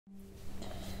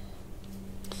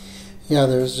Yeah,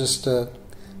 there was just a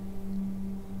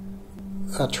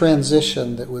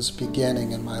transition that was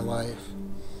beginning in my life.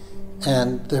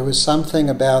 And there was something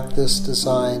about this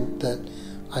design that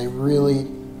I really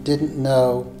didn't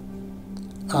know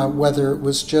whether it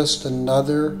was just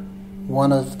another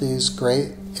one of these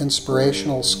great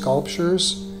inspirational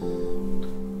sculptures,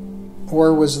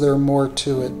 or was there more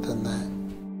to it than that?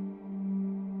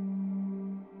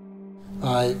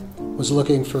 I was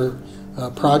looking for a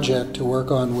project to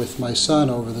work on with my son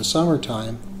over the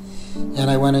summertime, and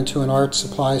I went into an art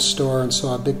supply store and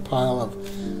saw a big pile of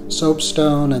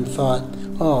soapstone and thought,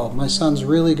 oh, my son's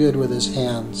really good with his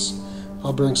hands.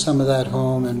 I'll bring some of that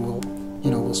home and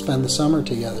we'll spend the summer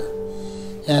together.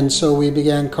 And so we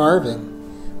began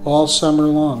carving all summer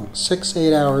long,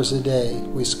 6-8 hours a day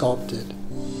we sculpted.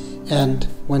 And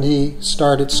when he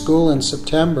started school in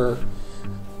September,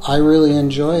 I really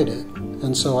enjoyed it,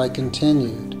 and so I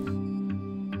continued.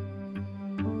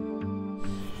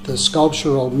 The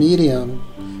sculptural medium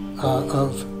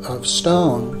of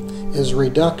stone is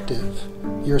reductive.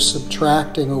 You're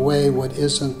subtracting away what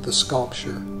isn't the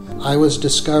sculpture. I was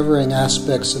discovering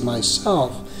aspects of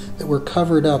myself that were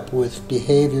covered up with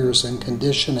behaviors and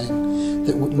conditioning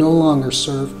that would no longer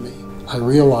serve me. I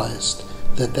realized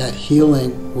that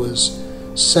healing was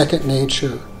second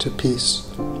nature to peace.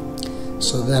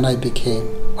 So then I became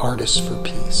Artist for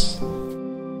Peace.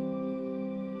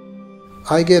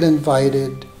 I get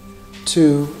invited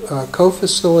to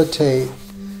co-facilitate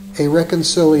a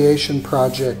reconciliation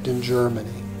project in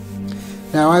Germany.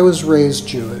 Now, I was raised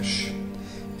Jewish,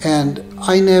 and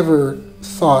I never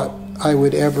thought I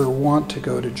would ever want to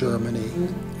go to Germany.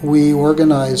 We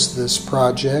organized this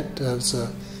project as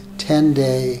a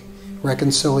 10-day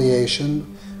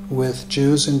reconciliation with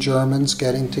Jews and Germans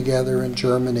getting together in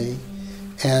Germany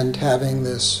and having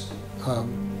this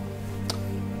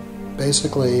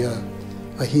basically a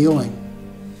healing.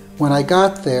 When I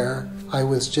got there, I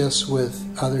was just with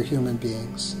other human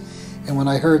beings. And when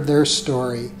I heard their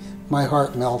story, my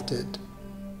heart melted.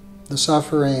 The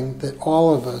suffering that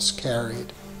all of us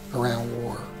carried around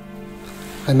war.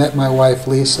 I met my wife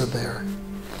Lisa there,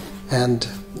 and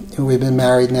we've been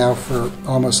married now for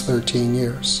almost 13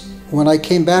 years. When I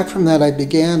came back from that, I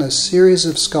began a series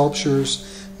of sculptures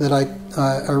that I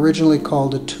originally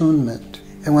called attunement.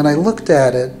 And when I looked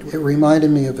at it, it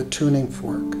reminded me of a tuning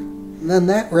fork. And then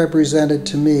that represented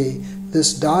to me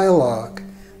this dialogue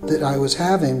that I was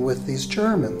having with these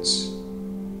Germans,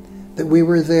 that we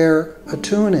were there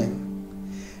attuning.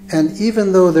 And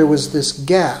even though there was this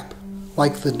gap,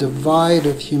 like the divide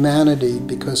of humanity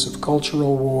because of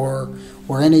cultural war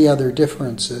or any other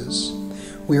differences,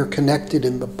 we are connected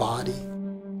in the body.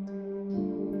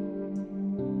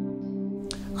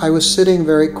 I was sitting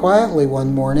very quietly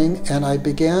one morning and I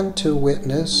began to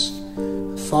witness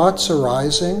thoughts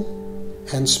arising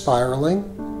and spiraling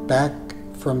back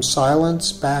from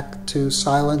silence back to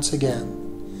silence again.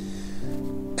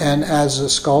 And as a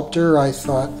sculptor, I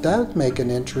thought that would make an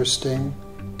interesting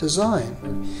design.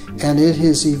 And it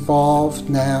has evolved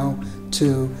now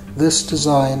to this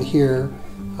design here,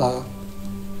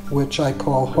 which I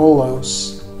call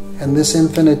HOLOS. And this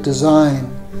infinite design,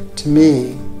 to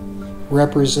me,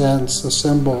 represents a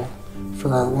symbol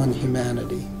for our one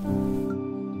humanity.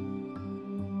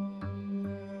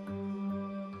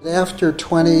 After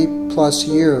 20 plus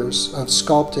years of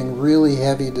sculpting really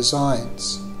heavy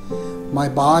designs, my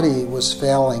body was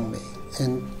failing me.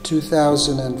 In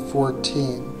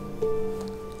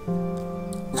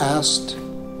 2014, asked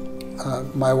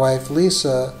my wife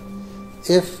Lisa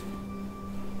if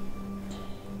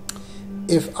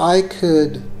I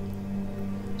could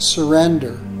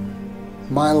surrender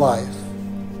my life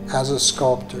as a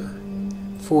sculptor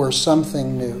for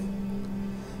something new,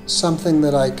 something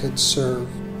that I could serve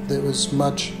that was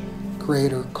much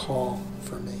greater call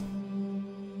for me.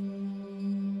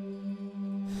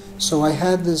 So I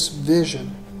had this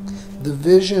vision. The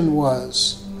vision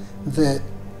was that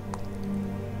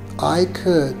I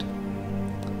could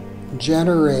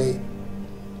generate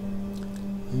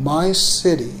my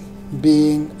city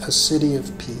being a city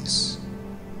of peace,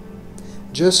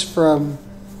 just from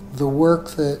the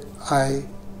work that I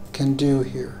can do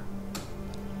here.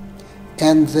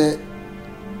 And that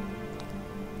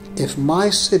if my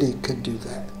city could do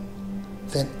that,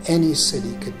 then any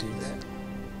city could do that.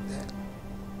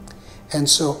 And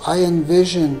so I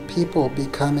envision people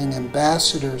becoming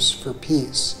ambassadors for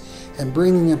peace and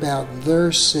bringing about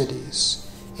their cities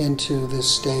into this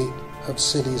state of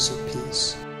cities of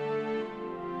peace.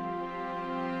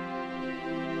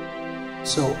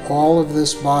 So all of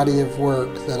this body of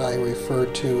work that I refer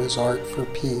to as Art for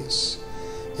Peace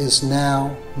is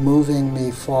now moving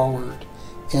me forward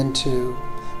into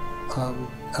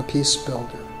a peace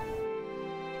builder.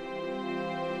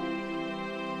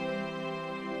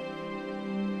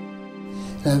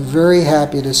 And I'm very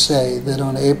happy to say that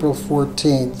on April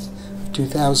 14th,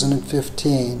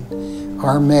 2015,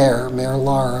 our mayor, Mayor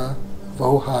Lara of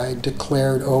Ojai,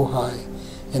 declared Ojai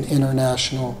an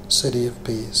international city of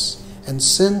peace. And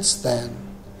since then,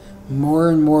 more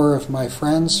and more of my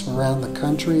friends from around the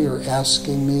country are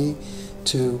asking me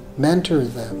to mentor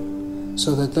them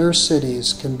so that their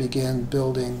cities can begin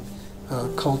building a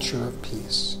culture of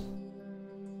peace.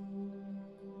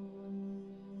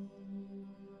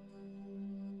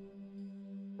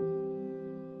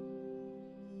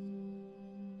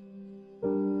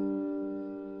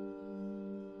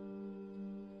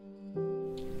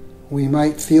 We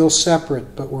might feel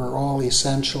separate, but we're all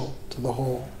essential to the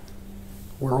whole.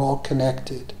 We're all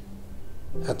connected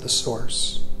at the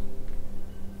source.